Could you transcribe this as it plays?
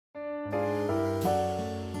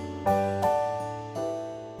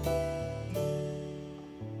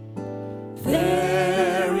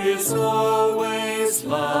There is always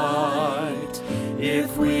light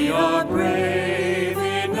if we are brave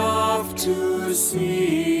enough to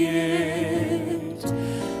see it.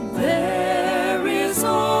 There is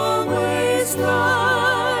always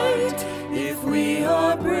light if we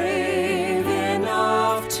are brave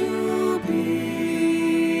enough to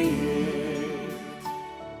be it.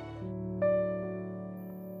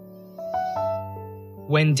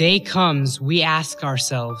 When day comes, we ask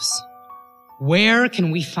ourselves, where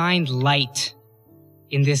can we find light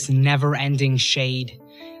in this never-ending shade?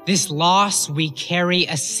 This loss we carry,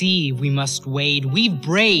 a sea we must wade. We've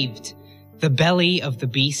braved the belly of the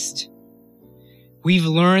beast. We've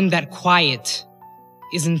learned that quiet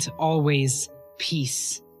isn't always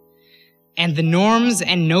peace. And the norms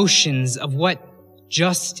and notions of what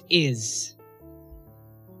just isn't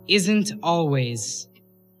always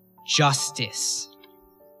justice.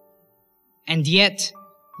 And yet,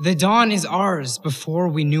 the dawn is ours before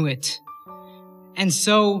we knew it. And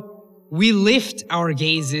so we lift our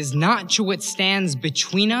gazes not to what stands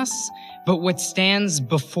between us, but what stands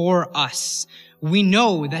before us. We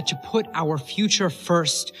know that to put our future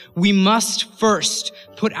first, we must first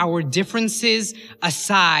put our differences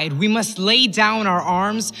aside. We must lay down our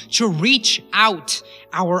arms to reach out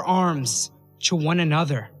our arms to one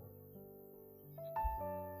another.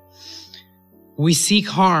 We seek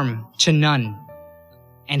harm to none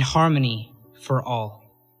and harmony for all.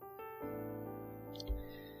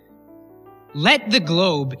 Let the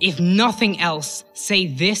globe, if nothing else, say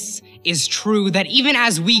this is true, that even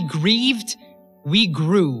as we grieved, we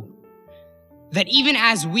grew. That even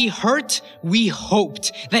as we hurt, we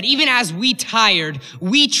hoped. That even as we tired,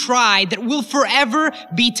 we tried. That we'll forever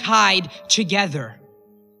be tied together,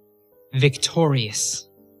 victorious.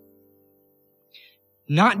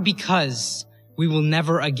 Not because we will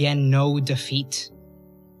never again know defeat,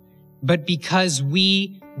 but because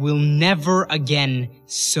we will never again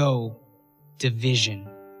sow division.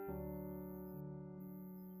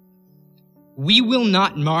 We will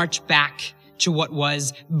not march back to what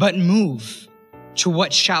was, but move to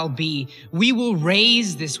what shall be. We will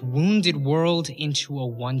raise this wounded world into a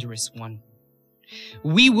wondrous one.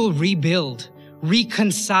 We will rebuild,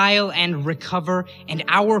 reconcile, and recover, and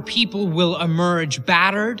our people will emerge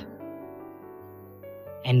battered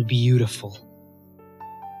and beautiful.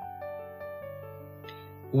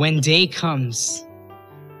 When day comes,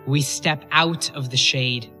 we step out of the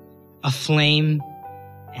shade, aflame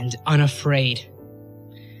and unafraid.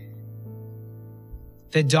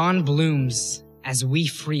 The dawn blooms as we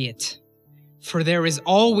free it, for there is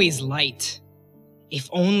always light, if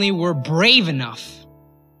only we're brave enough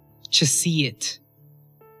to see it.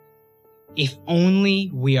 If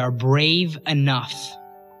only we are brave enough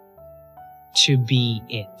to be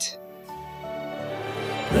it.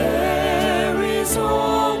 There is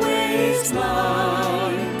always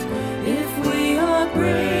light if we are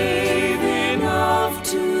brave enough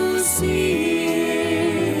to see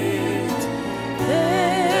it.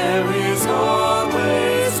 There is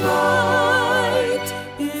always light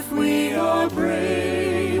if we are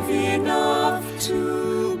brave enough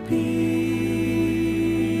to be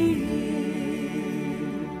it.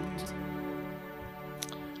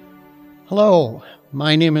 Hello,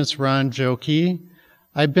 my name is Joki.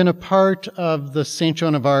 I've been a part of the St.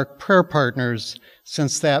 Joan of Arc Prayer Partners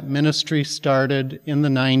since that ministry started in the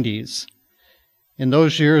 90s. In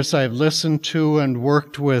those years, I've listened to and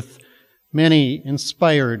worked with many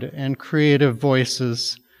inspired and creative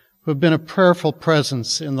voices who have been a prayerful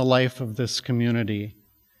presence in the life of this community.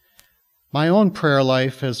 My own prayer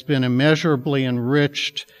life has been immeasurably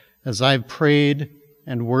enriched as I've prayed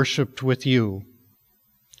and worshiped with you.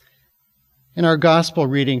 In our gospel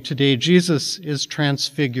reading today, Jesus is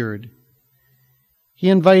transfigured. He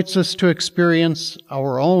invites us to experience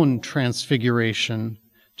our own transfiguration,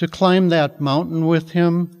 to climb that mountain with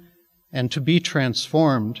him, and to be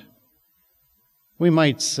transformed. We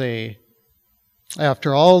might say,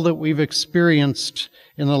 after all that we've experienced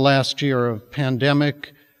in the last year of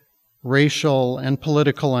pandemic, racial and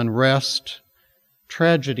political unrest,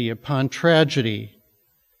 tragedy upon tragedy,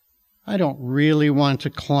 I don't really want to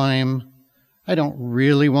climb. I don't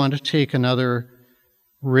really want to take another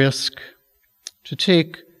risk, to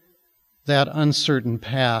take that uncertain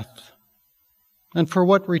path. And for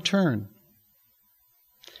what return?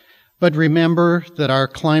 But remember that our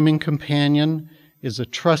climbing companion is a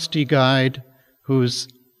trusty guide who's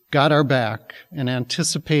got our back and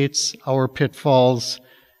anticipates our pitfalls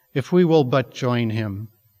if we will but join him.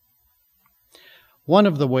 One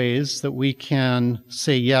of the ways that we can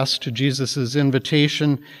say yes to Jesus'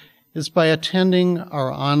 invitation is by attending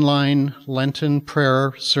our online Lenten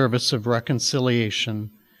prayer service of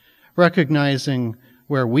reconciliation, recognizing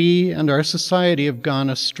where we and our society have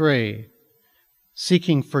gone astray,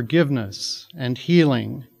 seeking forgiveness and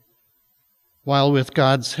healing, while with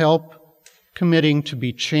God's help, committing to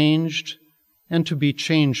be changed and to be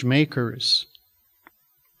change makers.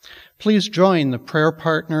 Please join the prayer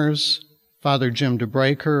partners, Father Jim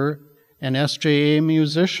DeBruycker, and SJA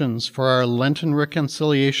musicians for our Lenten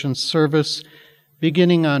Reconciliation service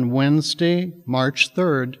beginning on Wednesday, March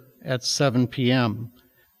 3rd at 7 p.m.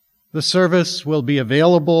 The service will be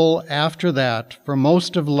available after that for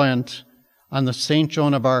most of Lent on the St.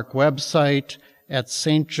 Joan of Arc website at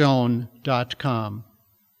stjoan.com.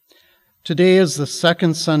 Today is the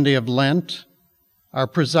second Sunday of Lent. Our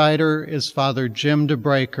presider is Father Jim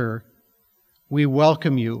DeBruycker. We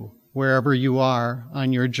welcome you wherever you are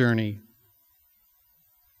on your journey.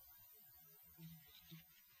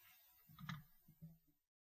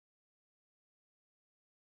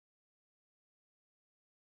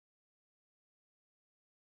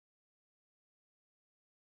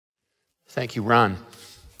 Thank you, Ron.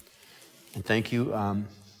 And thank you,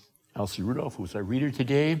 Elcie Rudolph, who's our reader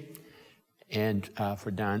today, and for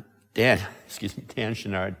Dan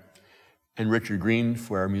Chouinard, and Richard Green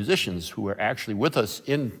for our musicians who are actually with us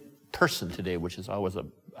in person today, which is always,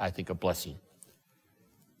 I think, a blessing.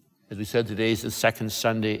 As we said, today is the second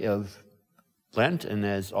Sunday of Lent, and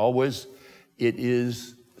as always, it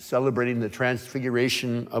is celebrating the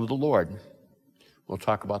transfiguration of the Lord. We'll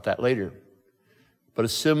talk about that later. But a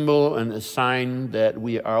symbol and a sign that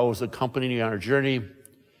we are always accompanying on our journey,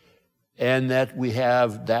 and that we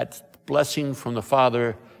have that blessing from the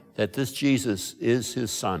Father that this Jesus is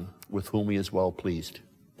his Son, with whom he is well pleased.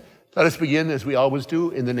 Let us begin, as we always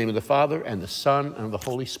do, in the name of the Father, and the Son, and of the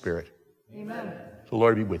Holy Spirit. Amen. The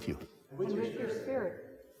Lord be with you. And with your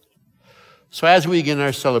spirit. So as we begin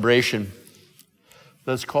our celebration,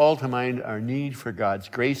 let's call to mind our need for God's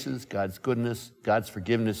graces, God's goodness, God's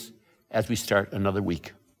forgiveness, as we start another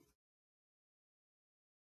week.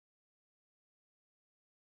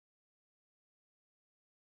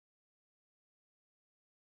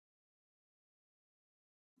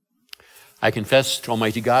 I confess to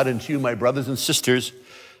Almighty God and to you, my brothers and sisters,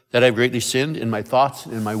 that I have greatly sinned in my thoughts,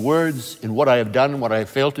 in my words, in what I have done and what I have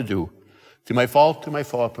failed to do, to my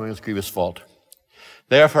most grievous fault.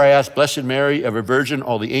 Therefore I ask Blessed Mary, ever Virgin,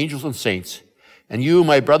 all the angels and saints, and you,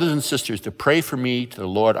 my brothers and sisters, to pray for me to the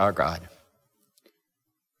Lord our God.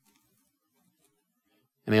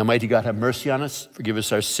 And may Almighty God have mercy on us, forgive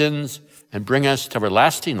us our sins, and bring us to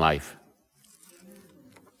everlasting life.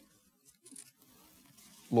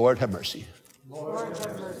 Lord, have mercy. Lord,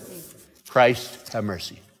 have mercy. Christ, have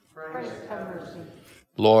mercy. Christ, have mercy.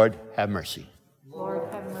 Lord, have mercy. Lord,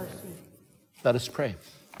 have mercy. Let us pray.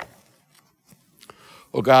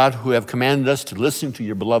 O God, who have commanded us to listen to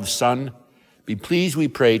your beloved Son, be pleased, we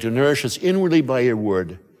pray, to nourish us inwardly by your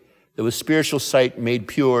word, that with spiritual sight made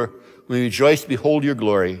pure, we rejoice to behold your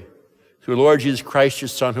glory. Through the Lord Jesus Christ, your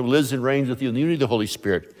Son, who lives and reigns with you in the unity of the Holy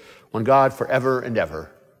Spirit, one God, forever and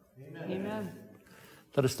ever. Amen. Amen.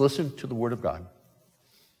 Let us listen to the word of God.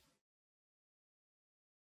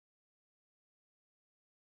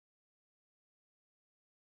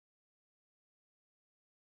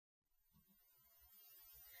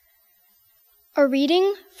 A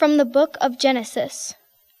reading from the book of Genesis.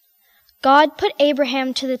 God put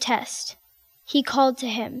Abraham to the test. He called to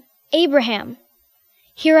him, "Abraham."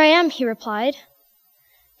 "Here I am," he replied.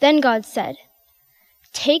 Then God said,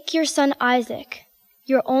 "Take your son Isaac,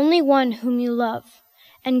 your only one whom you love,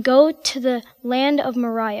 and go to the land of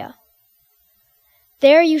Moriah.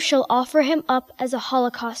 There you shall offer him up as a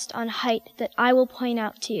holocaust on a height that I will point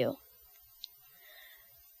out to you."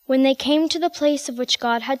 When they came to the place of which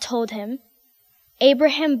God had told him,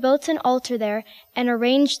 Abraham built an altar there and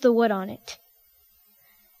arranged the wood on it.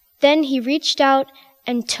 Then he reached out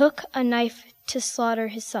and took a knife to slaughter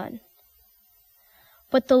his son.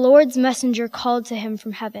 But the Lord's messenger called to him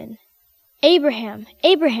from heaven, "Abraham,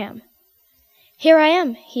 Abraham." "Here I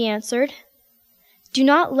am," he answered. "Do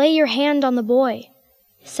not lay your hand on the boy,"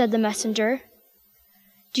 said the messenger.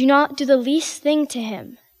 "Do not do the least thing to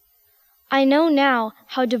him. I know now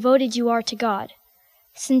how devoted you are to God,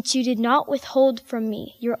 since you did not withhold from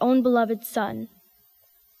me your own beloved son."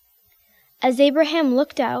 As Abraham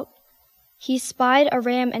looked out, he spied a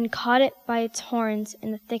ram and caught it by its horns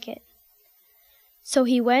in the thicket. So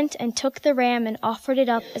he went and took the ram and offered it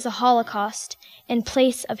up as a holocaust in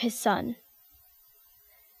place of his son.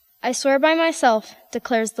 "I swear by myself,"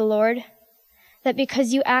 declares the Lord, that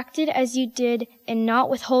because you acted as you did in not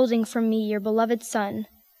withholding from me your beloved Son,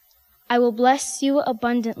 I will bless you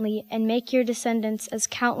abundantly and make your descendants as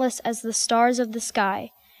countless as the stars of the sky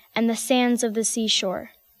and the sands of the seashore.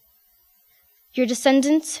 Your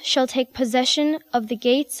descendants shall take possession of the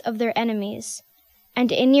gates of their enemies,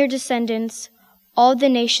 and in your descendants all the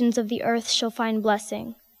nations of the earth shall find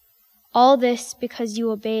blessing. All this because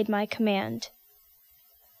you obeyed my command.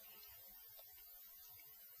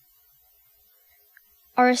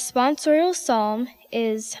 Our responsorial psalm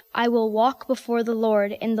is, I will walk before the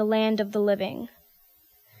Lord in the land of the living.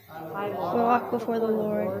 I will walk before the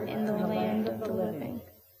Lord in the land of the living.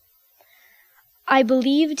 I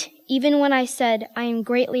believed even when I said, I am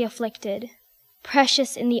greatly afflicted.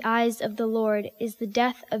 Precious in the eyes of the Lord is the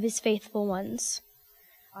death of his faithful ones.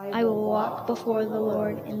 I will walk before the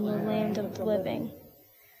Lord in the land of the living.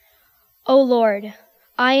 O Lord,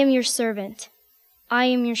 I am your servant. I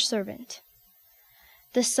am your servant,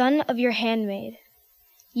 the son of your handmaid.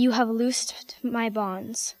 You have loosed my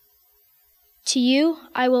bonds. To you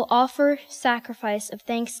I will offer sacrifice of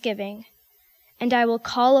thanksgiving, and I will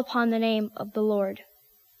call upon the name of the Lord.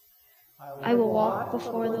 I will walk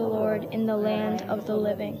before the Lord in the land of the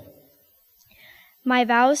living. My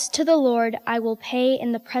vows to the Lord I will pay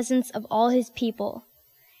in the presence of all his people,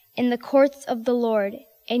 in the courts of the Lord,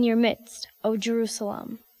 in your midst, O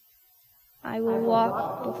Jerusalem. I will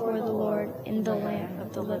walk before the Lord in the land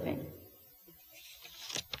of the living.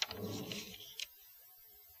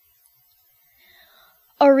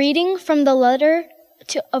 A reading from the letter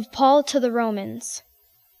of Paul to the Romans.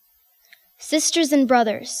 Sisters and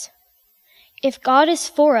brothers, if God is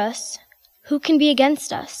for us, who can be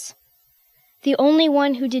against us? The only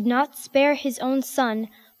one who did not spare his own Son,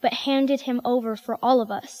 but handed him over for all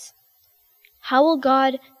of us. How will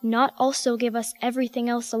God not also give us everything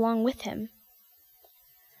else along with him?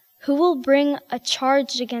 Who will bring a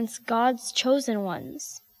charge against God's chosen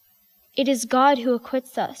ones? It is God who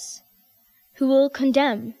acquits us. Who will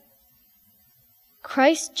condemn?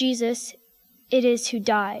 Christ Jesus it is who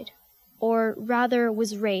died, or rather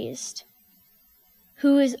was raised,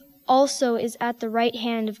 who also is at the right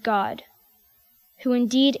hand of God, who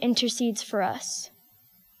indeed intercedes for us.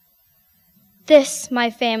 This,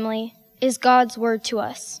 my family, is God's word to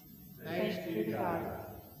us. Thanks be to God.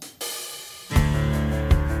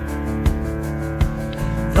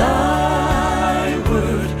 Thy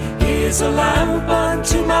word is a lamp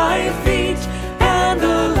unto my feet and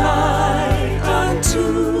a light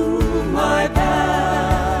unto my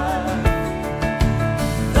path.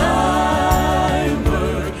 Thy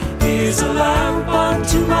word is a lamp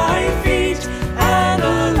unto my feet and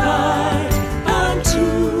a light unto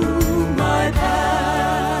my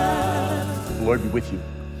path. The Lord be with you.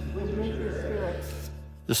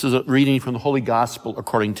 This is a reading from the Holy Gospel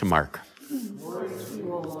according to Mark.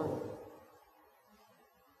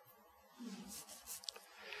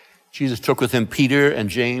 Jesus took with him Peter and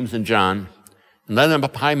James and John and led them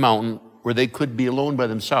up a high mountain where they could be alone by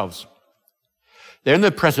themselves. There in their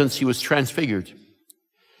presence he was transfigured.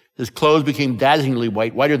 His clothes became dazzlingly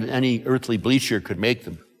white, whiter than any earthly bleacher could make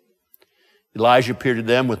them. Elijah appeared to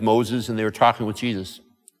them with Moses, and they were talking with Jesus.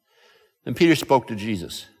 Then Peter spoke to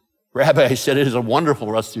Jesus. Rabbi, I said, it is wonderful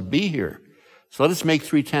for us to be here. So let us make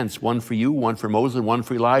 3 tents, one for you, one for Moses, and one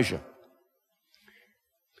for Elijah.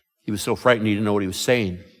 He was so frightened he didn't know what he was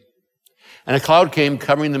saying. And a cloud came,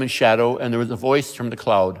 covering them in shadow, and there was a voice from the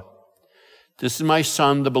cloud. This is my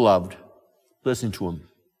son, the beloved. Listen to him.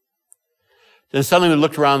 Then suddenly they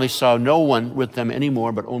looked around, they saw no one with them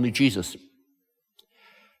anymore, but only Jesus.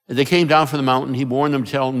 As they came down from the mountain, he warned them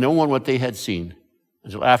to tell no one what they had seen,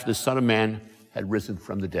 until after the Son of Man had risen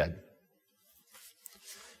from the dead.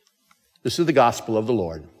 This is the gospel of the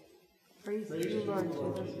Lord. Praise to you,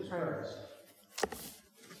 Lord Jesus Christ.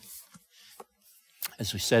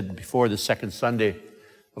 As we said before, the second Sunday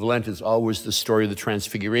of Lent is always the story of the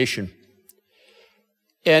Transfiguration.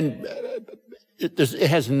 And it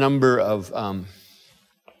has a number of,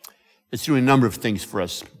 it's doing a number of things for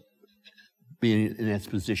us being in its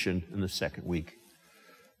position in the second week.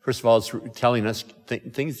 First of all, it's telling us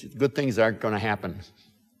good things aren't going to happen.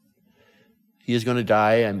 He is going to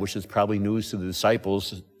die, and which is probably news to the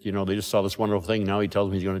disciples. You know, they just saw this wonderful thing. Now he tells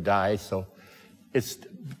them he's going to die. So it's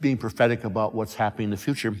being prophetic about what's happening in the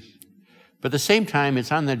future. But at the same time,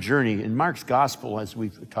 it's on that journey. In Mark's gospel, as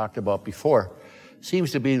we've talked about before,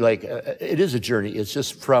 seems to be like, it is a journey. It's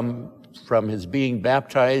just from his being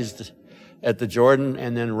baptized at the Jordan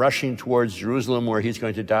and then rushing towards Jerusalem where he's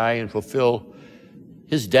going to die and fulfill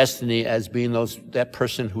his destiny as being that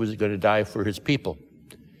person who is going to die for his people.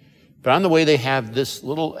 But on the way, they have this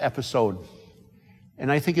little episode.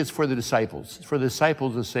 And I think it's for the disciples. It's for the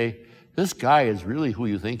disciples to say, this guy is really who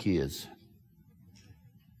you think he is.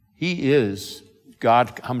 He is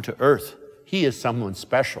God come to earth. He is someone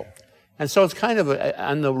special. And so it's kind of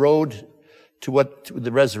on the road to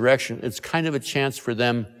the resurrection, it's kind of a chance for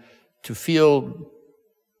them to feel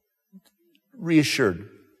reassured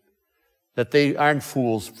that they aren't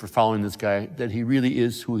fools for following this guy, that he really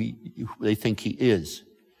is who they think he is.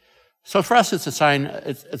 So for us, it's a sign,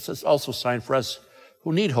 it's also a sign for us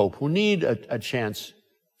who need hope, who need a chance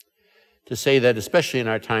to say that, especially in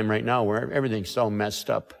our time right now where everything's so messed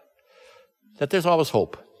up, that there's always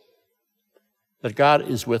hope, that God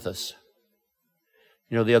is with us.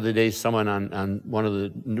 You know, the other day, someone on one of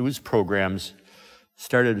the news programs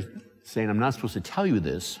started saying, I'm not supposed to tell you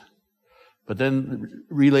this, but then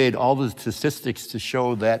relayed all the statistics to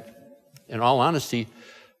show that, in all honesty,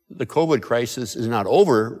 the COVID crisis is not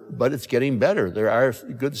over, but it's getting better. There are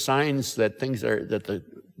good signs that the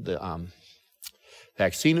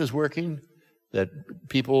vaccine is working, that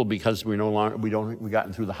people, because we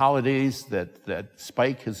gotten through the holidays, that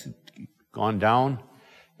spike has gone down,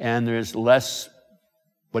 and there's less,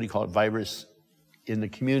 virus in the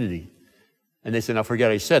community. And they said, now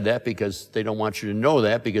forget I said that, because they don't want you to know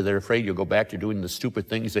that, because they're afraid you'll go back to doing the stupid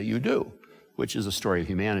things that you do, which is a story of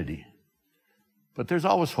humanity. But there's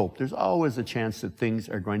always hope. There's always a chance that things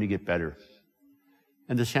are going to get better.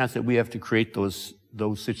 And the chance that we have to create those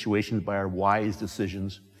situations by our wise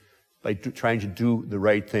decisions, by trying to do the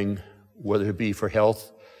right thing, whether it be for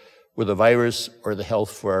health with a virus or the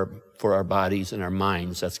health for our bodies and our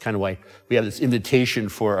minds. That's kind of why we have this invitation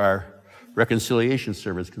for our reconciliation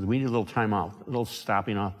service, because we need a little time out, a little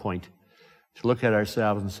stopping off point to look at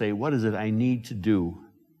ourselves and say, what is it I need to do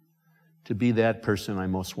to be that person I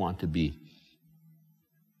most want to be?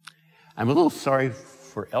 I'm a little sorry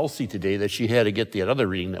for Elcie today that she had to get the other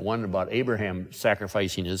reading, that one about Abraham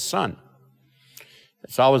sacrificing his son.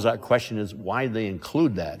 It's always that question is why they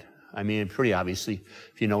include that. I mean, pretty obviously,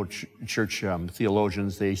 if you know church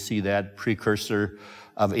theologians, they see that precursor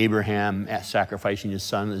of Abraham sacrificing his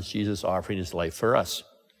son as Jesus offering his life for us.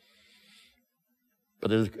 But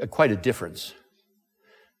there's quite a difference.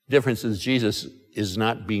 The difference is Jesus is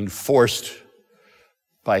not being forced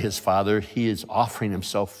by his Father. He is offering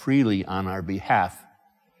himself freely on our behalf.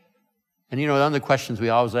 And you know, one of the questions we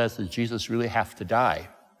always ask, does Jesus really have to die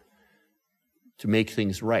to make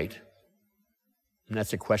things right? And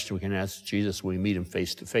that's a question we can ask Jesus when we meet him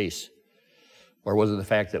face to face. Or was it the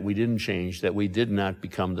fact that we didn't change, that we did not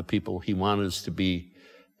become the people he wanted us to be,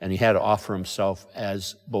 and he had to offer himself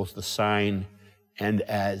as both the sign and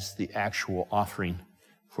as the actual offering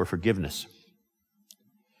for forgiveness?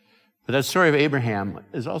 But that story of Abraham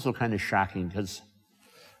is also kind of shocking, because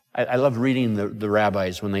I love reading the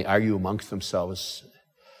rabbis when they argue amongst themselves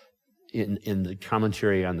in the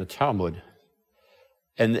commentary on the Talmud.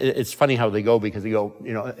 And it's funny how they go, because they go,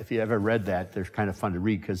 you know, if you ever read that, they're kind of fun to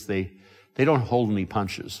read, because they don't hold any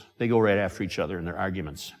punches. They go right after each other in their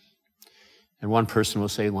arguments. And one person will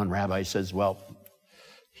say, one rabbi says, well,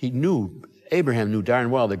 Abraham knew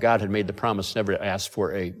darn well that God had made the promise never to ask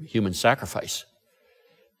for a human sacrifice.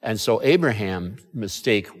 And so Abraham's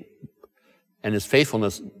mistake and his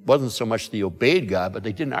faithfulness wasn't so much they obeyed God, but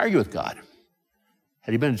they didn't argue with God.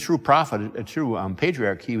 Had he been a true prophet, a true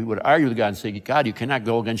patriarch, he would argue with God and say, God, you cannot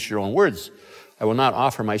go against your own words. I will not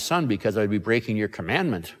offer my son because I would be breaking your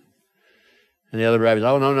commandment. And the other rabbi says,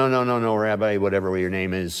 oh, no, Rabbi, whatever your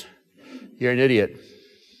name is. You're an idiot.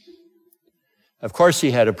 Of course he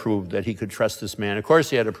had to prove that he could trust this man. Of course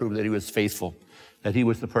he had to prove that he was faithful, that he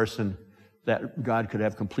was the person that God could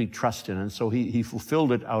have complete trust in. And so he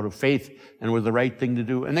fulfilled it out of faith and was the right thing to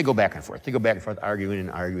do. And they go back and forth. They go back and forth,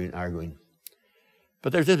 arguing.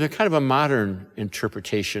 But there's a kind of a modern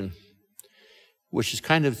interpretation, which is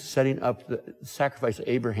kind of setting up the sacrifice of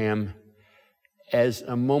Abraham as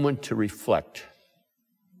a moment to reflect.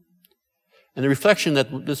 And the reflection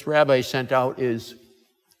that this rabbi sent out is,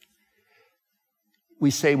 we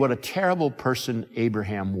say what a terrible person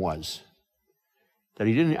Abraham was, that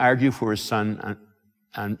he didn't argue for his son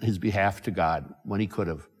on his behalf to God when he could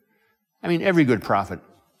have. I mean, every good prophet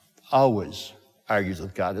always argues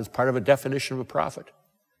with God. That's part of a definition of a prophet.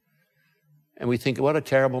 And we think, what a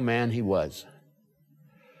terrible man he was.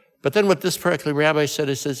 But then what this particular rabbi said,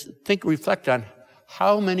 he says, reflect on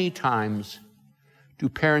how many times do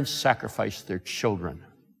parents sacrifice their children?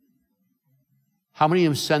 How many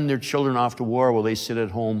of them send their children off to war while they sit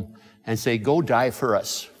at home and say, go die for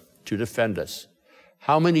us to defend us?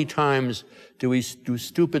 How many times do we do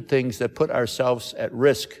stupid things that put ourselves at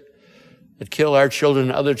risk, that kill our children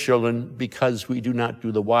and other children because we do not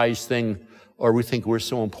do the wise thing, or we think we're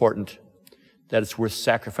so important that it's worth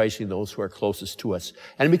sacrificing those who are closest to us.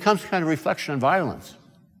 And it becomes kind of a reflection on violence.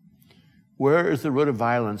 Where is the root of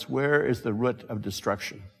violence? Where is the root of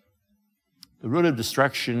destruction? The root of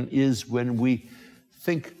destruction is when we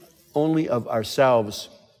think only of ourselves,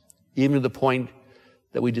 even to the point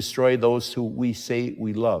that we destroy those who we say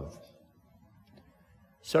we love.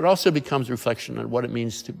 So it also becomes a reflection on what it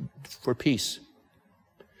means for peace.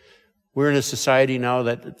 We're in a society now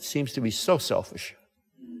that seems to be so selfish.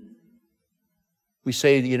 We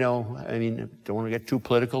say, don't want to get too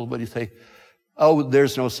political, but you say, oh,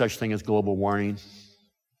 there's no such thing as global warming.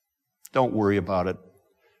 Don't worry about it.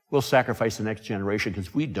 We'll sacrifice the next generation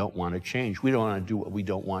because we don't want to change. We don't want to do what we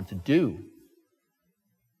don't want to do.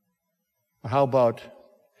 Or how about,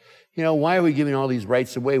 why are we giving all these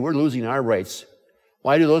rights away? We're losing our rights.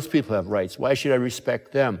 Why do those people have rights? Why should I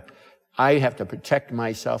respect them? I have to protect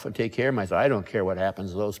myself and take care of myself. I don't care what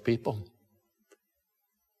happens to those people.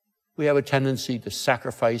 We have a tendency to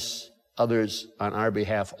sacrifice others on our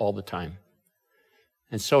behalf all the time.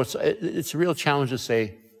 And so it's a real challenge to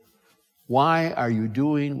say, why are you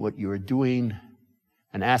doing what you're doing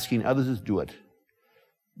and asking others to do it?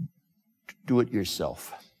 Do it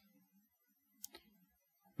yourself.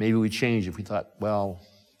 Maybe we change if we thought, well,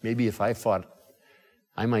 maybe if I fought,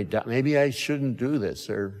 I might die. Maybe I shouldn't do this.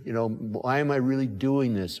 Or, why am I really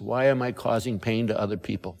doing this? Why am I causing pain to other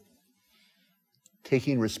people?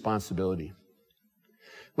 Taking responsibility.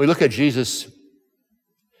 When we look at Jesus,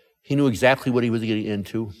 he knew exactly what he was getting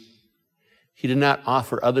into. He did not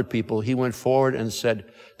offer other people. He went forward and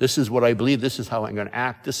said, this is what I believe. This is how I'm going to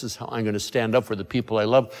act. This is how I'm going to stand up for the people I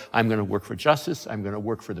love. I'm going to work for justice. I'm going to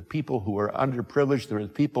work for the people who are underprivileged. There are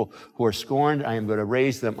people who are scorned. I am going to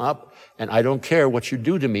raise them up. And I don't care what you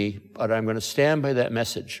do to me, but I'm going to stand by that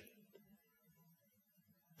message.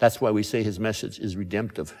 That's why we say his message is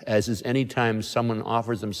redemptive, as is any time someone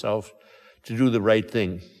offers himself to do the right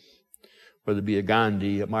thing, whether it be a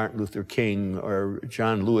Gandhi, a Martin Luther King, or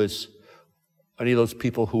John Lewis, any of those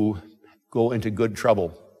people who go into good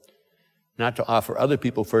trouble. Not to offer other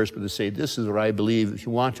people first, but to say, this is what I believe. If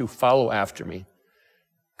you want to, follow after me,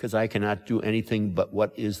 because I cannot do anything but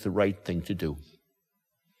what is the right thing to do.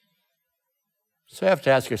 So we have to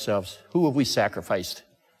ask ourselves, who have we sacrificed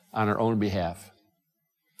on our own behalf?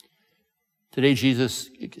 Today, Jesus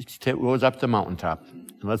goes up the mountaintop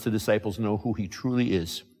and lets the disciples know who he truly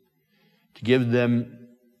is, to give them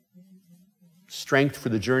strength for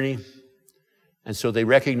the journey. And so they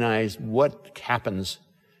recognize what happens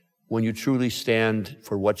when you truly stand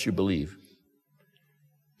for what you believe.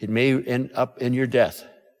 It may end up in your death,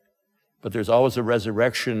 but there's always a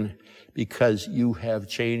resurrection because you have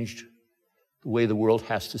changed the way the world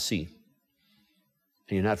has to see.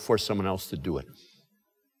 And you're not forced someone else to do it.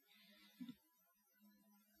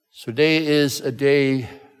 So today is a day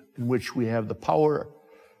in which we have the power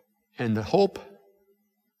and the hope,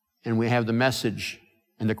 and we have the message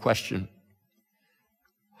and the question.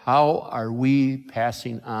 How are we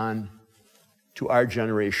passing on to our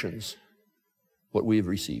generations what we have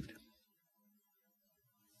received?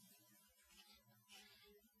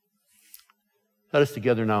 Let us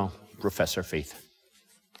together now profess our faith.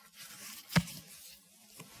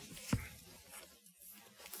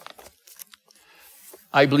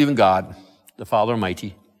 I believe in God, the Father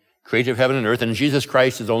Almighty, creator of heaven and earth, and in Jesus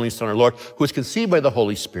Christ, his only Son, our Lord, who was conceived by the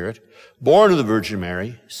Holy Spirit, born of the Virgin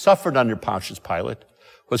Mary, suffered under Pontius Pilate,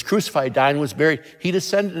 was crucified, died, and was buried. He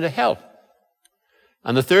descended into hell.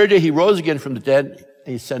 On the third day, he rose again from the dead, and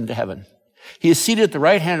he ascended to heaven. He is seated at the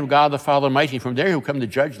right hand of God, the Father Almighty. From there, he will come to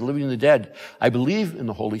judge the living and the dead. I believe in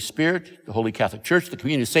the Holy Spirit, the Holy Catholic Church, the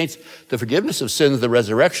communion of saints, the forgiveness of sins, the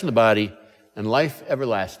resurrection of the body, and life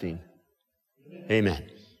everlasting. Amen.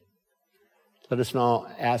 Let us now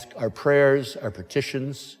ask our prayers, our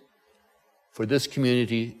petitions for this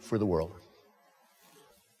community, for the world.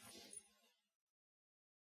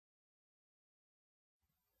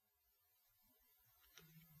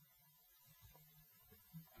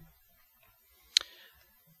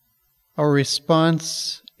 Our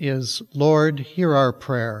response is, Lord, hear our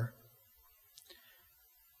prayer.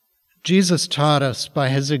 Jesus taught us by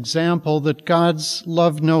his example that God's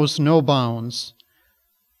love knows no bounds.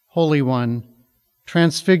 Holy One,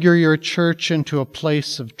 transfigure your church into a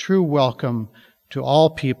place of true welcome to all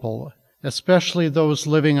people, especially those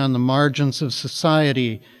living on the margins of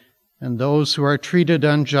society and those who are treated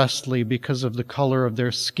unjustly because of the color of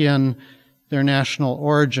their skin, their national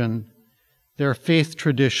origin, their faith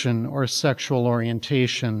tradition, or sexual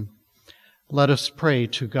orientation. Let us pray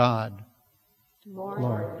to God. Lord,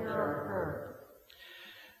 hear our prayer.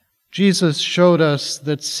 Jesus showed us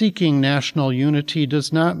that seeking national unity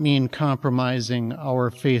does not mean compromising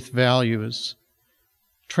our faith values.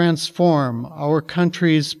 transform our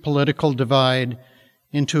country's political divide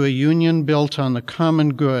into a union built on the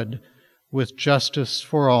common good with justice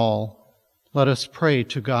for all. Let us pray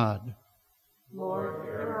to God. Lord,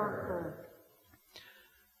 hear our prayer.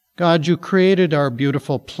 God, you created our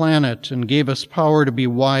beautiful planet and gave us power to be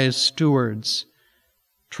wise stewards.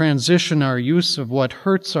 Transition our use of what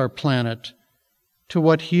hurts our planet to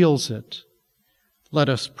what heals it. Let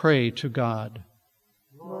us pray to God.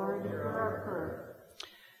 Lord, hear our prayer.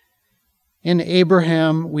 In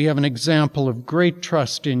Abraham, we have an example of great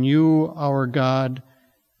trust in you, our God.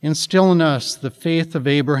 Instill in us the faith of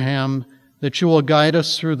Abraham that you will guide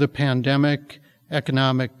us through the pandemic,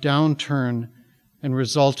 economic downturn, and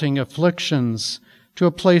resulting afflictions to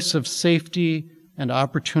a place of safety and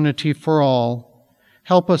opportunity for all.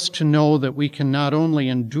 Help us to know that we can not only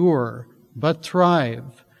endure, but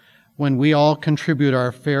thrive when we all contribute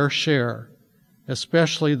our fair share,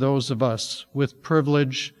 especially those of us with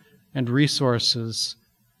privilege and resources.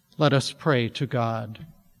 Let us pray to God.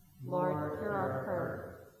 Lord, hear our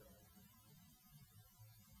prayer.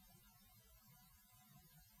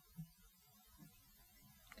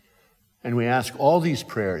 And we ask all these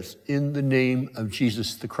prayers in the name of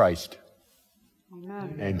Jesus the Christ.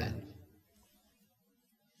 Amen. Amen.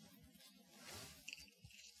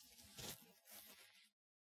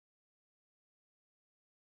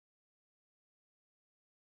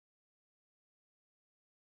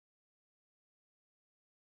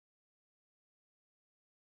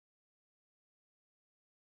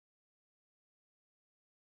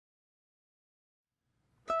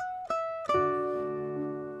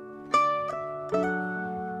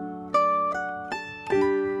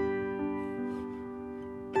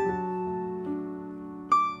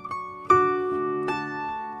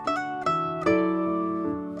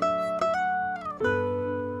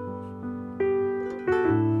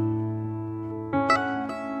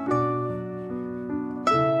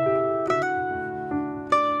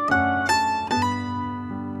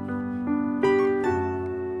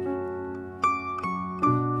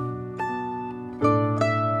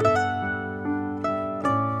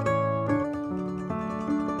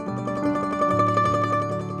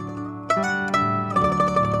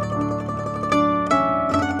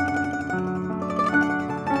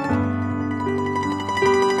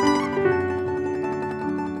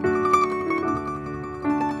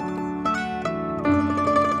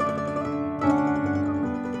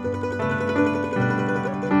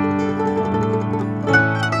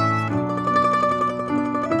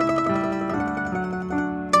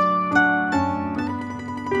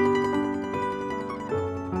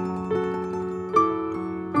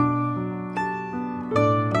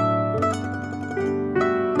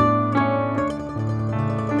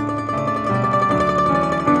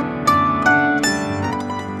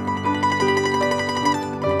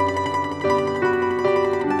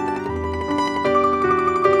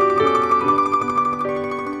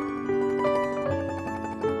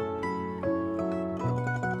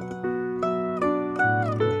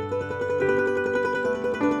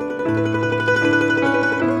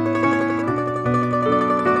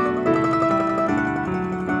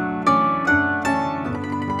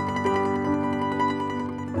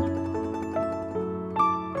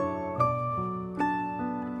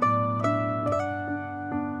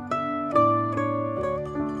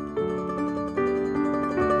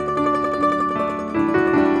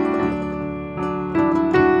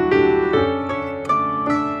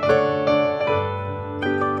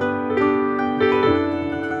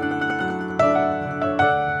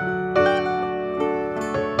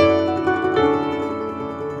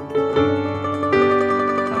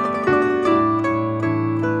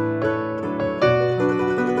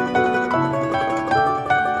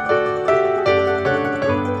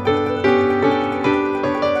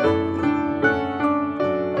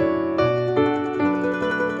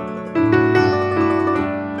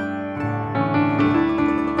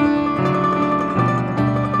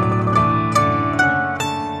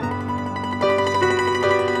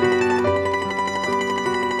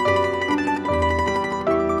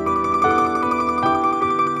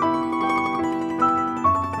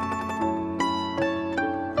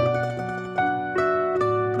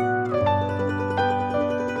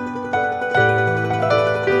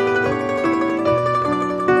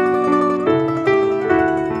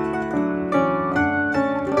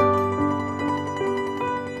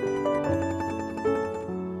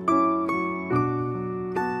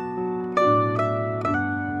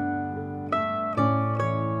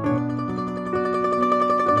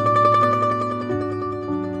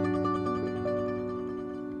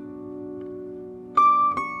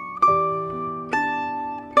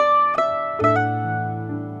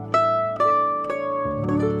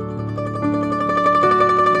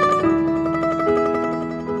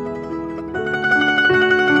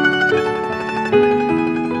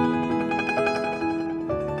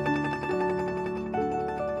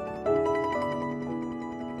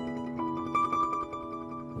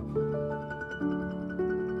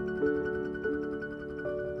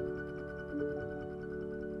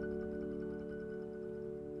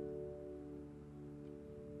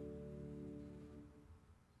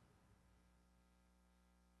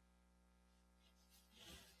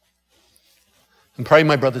 And pray,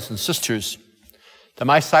 my brothers and sisters, that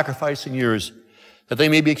my sacrifice and yours, that they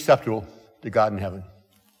may be acceptable to God in heaven.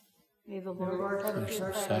 May the Lord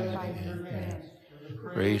sanctify your hands.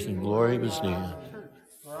 Praise and glory of his name.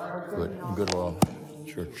 Good and good of all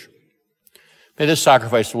church. May this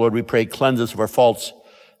sacrifice, Lord, we pray, cleanse us of our faults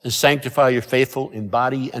and sanctify your faithful in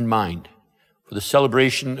body and mind for the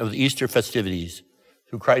celebration of the Easter festivities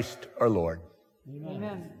through Christ our Lord.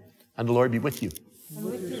 Amen. And the Lord be with you. And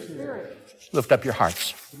with your spirit. Lift up your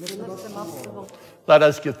hearts. Lift them up to the Lord. Let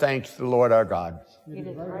us give thanks to the Lord our God. It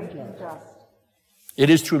is right and just. It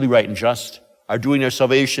is truly right and just, our doing our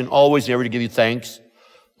salvation, always and ever to give you thanks,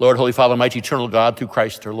 Lord, Holy Father, mighty eternal God, through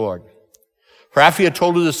Christ our Lord. For after he had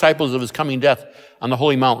told the disciples of his coming death on the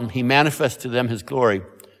holy mountain, he manifested to them his glory,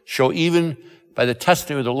 show even by the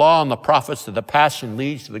testimony of the law and the prophets that the passion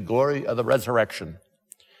leads to the glory of the resurrection.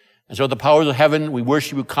 And so with the powers of heaven, we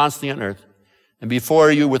worship you constantly on earth, and before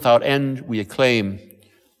you without end we acclaim,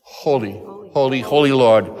 Holy, holy, holy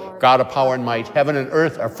Lord, God of power and might, heaven and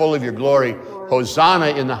earth are full of your glory. Hosanna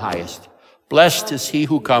in the highest. Blessed is he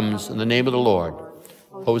who comes in the name of the Lord.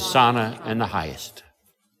 Hosanna in the highest.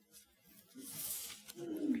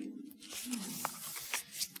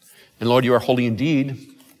 And Lord, you are holy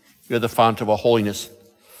indeed. You are the fount of all holiness.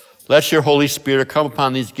 Let your Holy Spirit come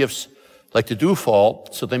upon these gifts like the dewfall,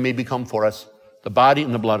 so they may become for us the body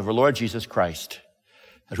and the blood of our Lord Jesus Christ,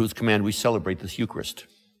 at whose command we celebrate this Eucharist.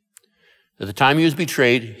 At the time he was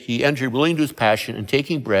betrayed, he entered willingly into his passion, and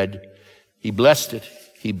taking bread, he blessed it,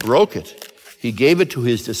 he broke it, he gave it to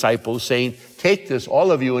his disciples, saying, "Take this,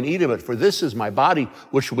 all of you, and eat of it, for this is my body,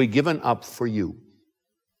 which will be given up for you."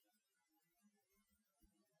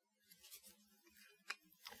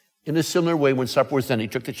 In a similar way, when supper was ended,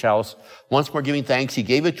 he took the chalice, once more giving thanks, he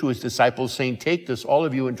gave it to his disciples, saying, "Take this, all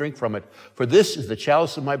of you, and drink from it, for this is the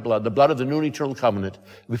chalice of my blood, the blood of the new and eternal covenant,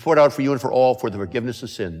 to be poured out for you and for all for the forgiveness of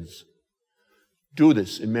sins. Do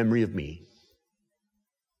this in memory of me."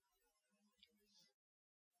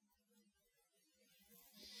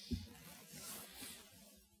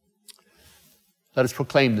 Let us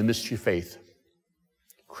proclaim the mystery of faith.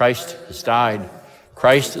 Christ has died.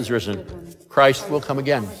 Christ is risen. Christ will come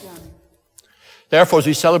again. Therefore, as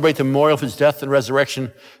we celebrate the memorial of his death and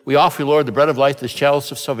resurrection, we offer you, Lord, the bread of life, this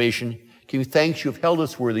chalice of salvation, giving thanks you have held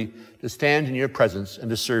us worthy to stand in your presence and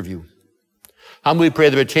to serve you. Humbly pray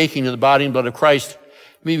that by taking of the body and blood of Christ,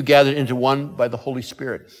 we be gathered into one by the Holy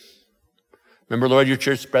Spirit. Remember, Lord, your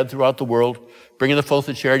church spread throughout the world, bringing the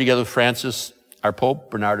faithful charity together with Francis, our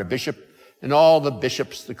Pope, Bernard, our Bishop, and all the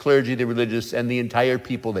bishops, the clergy, the religious, and the entire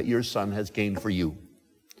people that your Son has gained for you.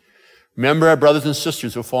 Remember our brothers and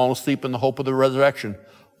sisters who have fallen asleep in the hope of the resurrection,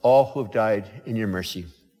 all who have died in your mercy.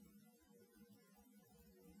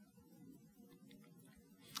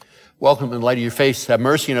 Welcome in the light of your face. Have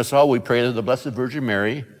mercy on us all, we pray, that the Blessed Virgin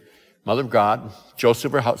Mary, Mother of God,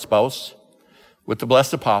 Joseph, her spouse, with the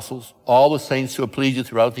blessed apostles, all the saints who have pleased you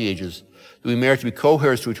throughout the ages, that we merit to be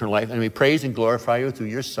co-heirs to eternal life, and we praise and glorify you through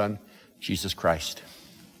your Son, Jesus Christ.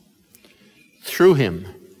 Through him,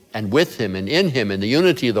 and with him, and in him, in the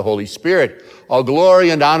unity of the Holy Spirit, all glory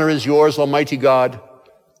and honor is yours, Almighty God,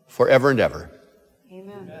 forever and ever.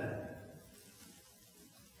 Amen.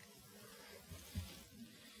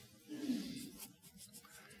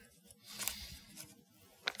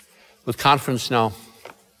 With confidence now,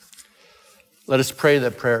 let us pray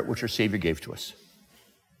that prayer which our Savior gave to us.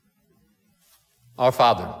 Our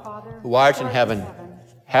Father, who art in heaven,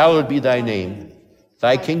 hallowed be thy name.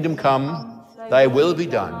 Thy kingdom come, thy will be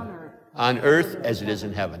done, on earth as it is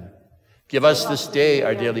in heaven. Give us this day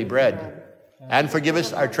our daily bread, and forgive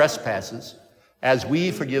us our trespasses, as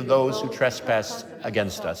we forgive those who trespass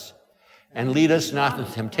against us. And lead us not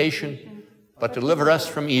into temptation, but deliver us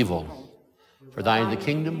from evil. For thine is the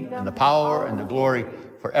kingdom, and the power, and the glory,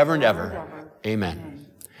 forever and ever. Amen.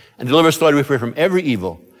 And deliver us, Lord, we pray, from every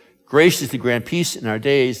evil. Graciously grant peace in our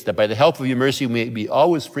days, that by the help of your mercy we may be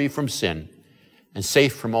always free from sin and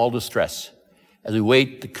safe from all distress, as we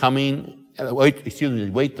wait the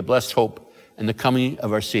blessed hope and the coming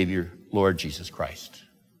of our Savior, Lord Jesus Christ.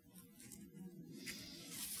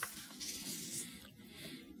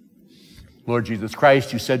 Lord Jesus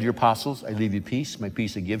Christ, you said to your apostles, "I leave you peace, my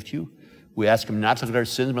peace I give to you." We ask him not to look at our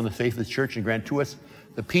sins, but on the faith of the church, and grant to us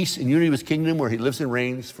the peace and unity of his kingdom, where he lives and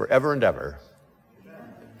reigns forever and ever.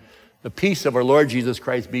 The peace of our Lord Jesus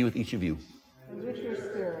Christ be with each of you. And with your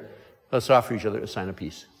spirit. Let's offer each other a sign of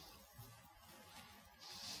peace.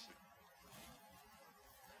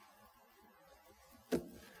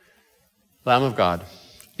 Lamb of God,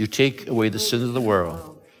 you take away the sins of the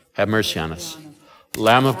world. Have mercy on us.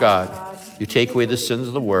 Lamb of God, you take away the sins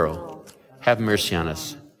of the world. Have mercy on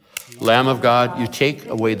us. Lamb of God, you take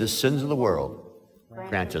away the sins of the world.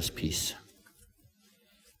 Grant us peace.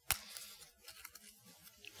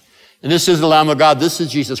 And this is the Lamb of God. This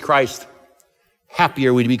is Jesus Christ. Happy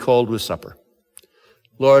are we to be called with supper.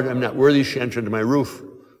 Lord, I'm not worthy you should enter into my roof,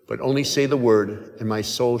 but only say the word, and my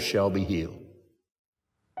soul shall be healed.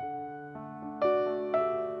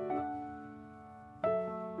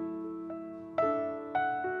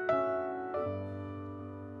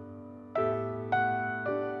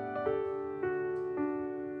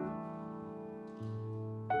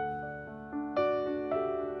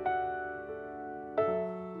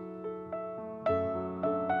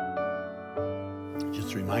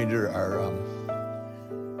 Just a reminder, our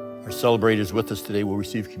celebrators with us today will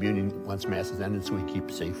receive communion once Mass is ended, so we keep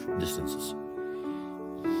safe distances.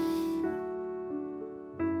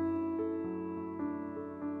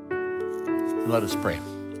 Let us pray.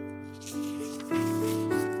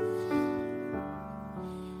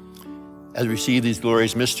 As we receive these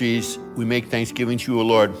glorious mysteries, we make thanksgiving to you, O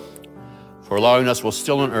Lord, for allowing us while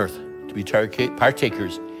still on earth to be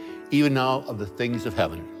partakers even now of the things of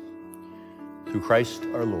heaven. Through Christ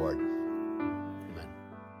our Lord. Amen.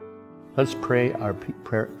 Let's pray our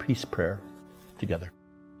peace prayer together.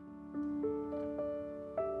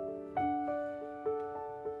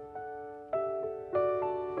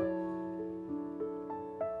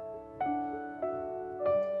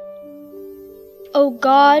 O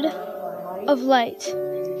God of light,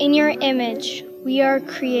 in your image we are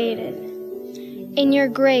created. In your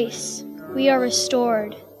grace we are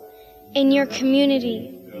restored. In your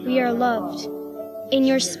community we are loved. In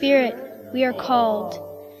your spirit we are called.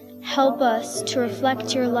 Help us to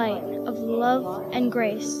reflect your light of love and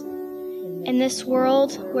grace in this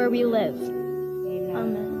world where we live.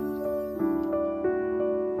 Amen.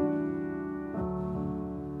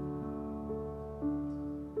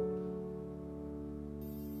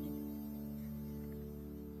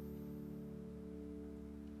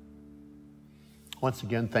 Once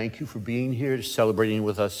again, thank you for being here, celebrating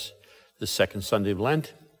with us the second Sunday of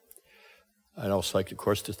Lent. I'd also like, of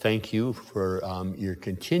course, to thank you for your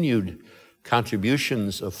continued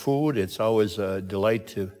contributions of food. It's always a delight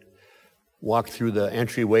to walk through the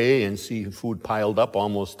entryway and see food piled up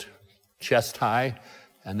almost chest high,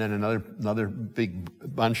 and then another big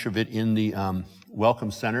bunch of it in the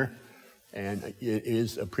Welcome Center. And it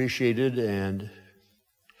is appreciated, and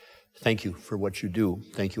thank you for what you do.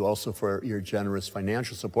 Thank you also for your generous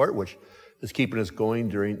financial support, which is keeping us going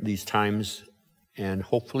during these times, and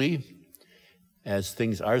hopefully, as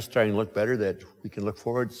things are starting to look better, that we can look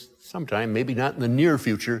forward sometime, maybe not in the near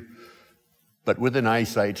future, but with an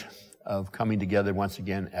eyesight of coming together once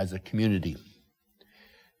again as a community.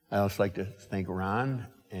 I'd also like to thank Ron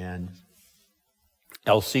and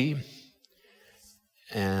Elcie,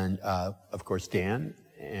 and of course Dan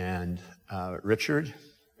and Richard.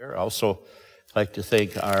 I'd also like to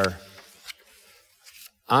thank our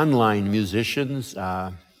online musicians,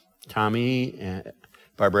 Tommy and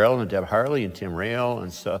Barbarella and Deb Harley and Tim Roehl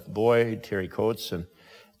and Seth Boyd, Terrie Coates,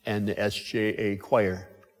 and the SJA choir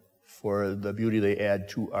for the beauty they add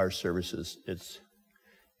to our services.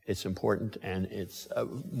 It's important, and it's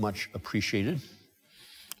much appreciated.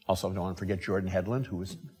 Also, I don't want to forget Jordan Headland, who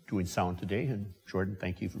was doing sound today. And Jordan,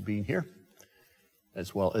 thank you for being here,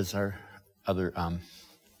 as well as our other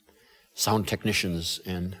sound technicians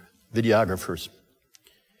and videographers.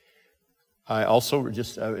 I also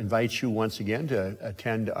just invite you once again to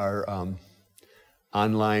attend our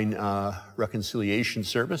online reconciliation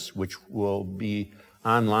service, which will be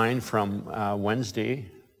online from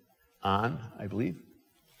Wednesday on, I believe.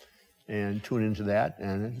 And tune into that,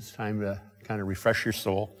 and it's time to kind of refresh your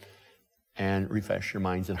soul and refresh your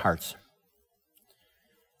minds and hearts.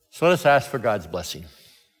 So let us ask for God's blessing.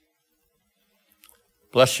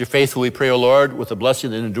 Bless your faithful, we pray, O Lord, with a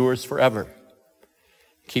blessing that endures forever.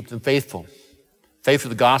 Keep them faithful to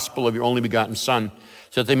the gospel of your only begotten Son,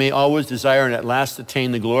 so that they may always desire and at last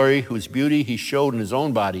attain the glory whose beauty he showed in his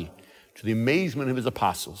own body, to the amazement of his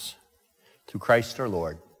apostles, through Christ our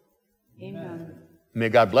Lord. Amen. May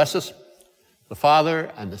God bless us, the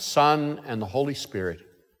Father and the Son and the Holy Spirit.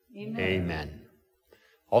 Amen. Amen.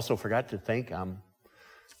 Also forgot to thank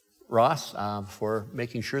Ross for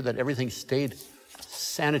making sure that everything stayed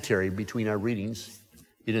sanitary between our readings.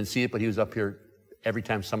 You didn't see it, but he was up here every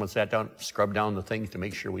time someone sat down, scrubbed down the things to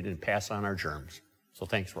make sure we didn't pass on our germs. So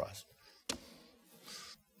thanks, Ross.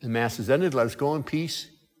 The Mass is ended. Let us go in peace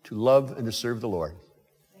to love and to serve the Lord.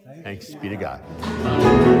 Thanks be to God.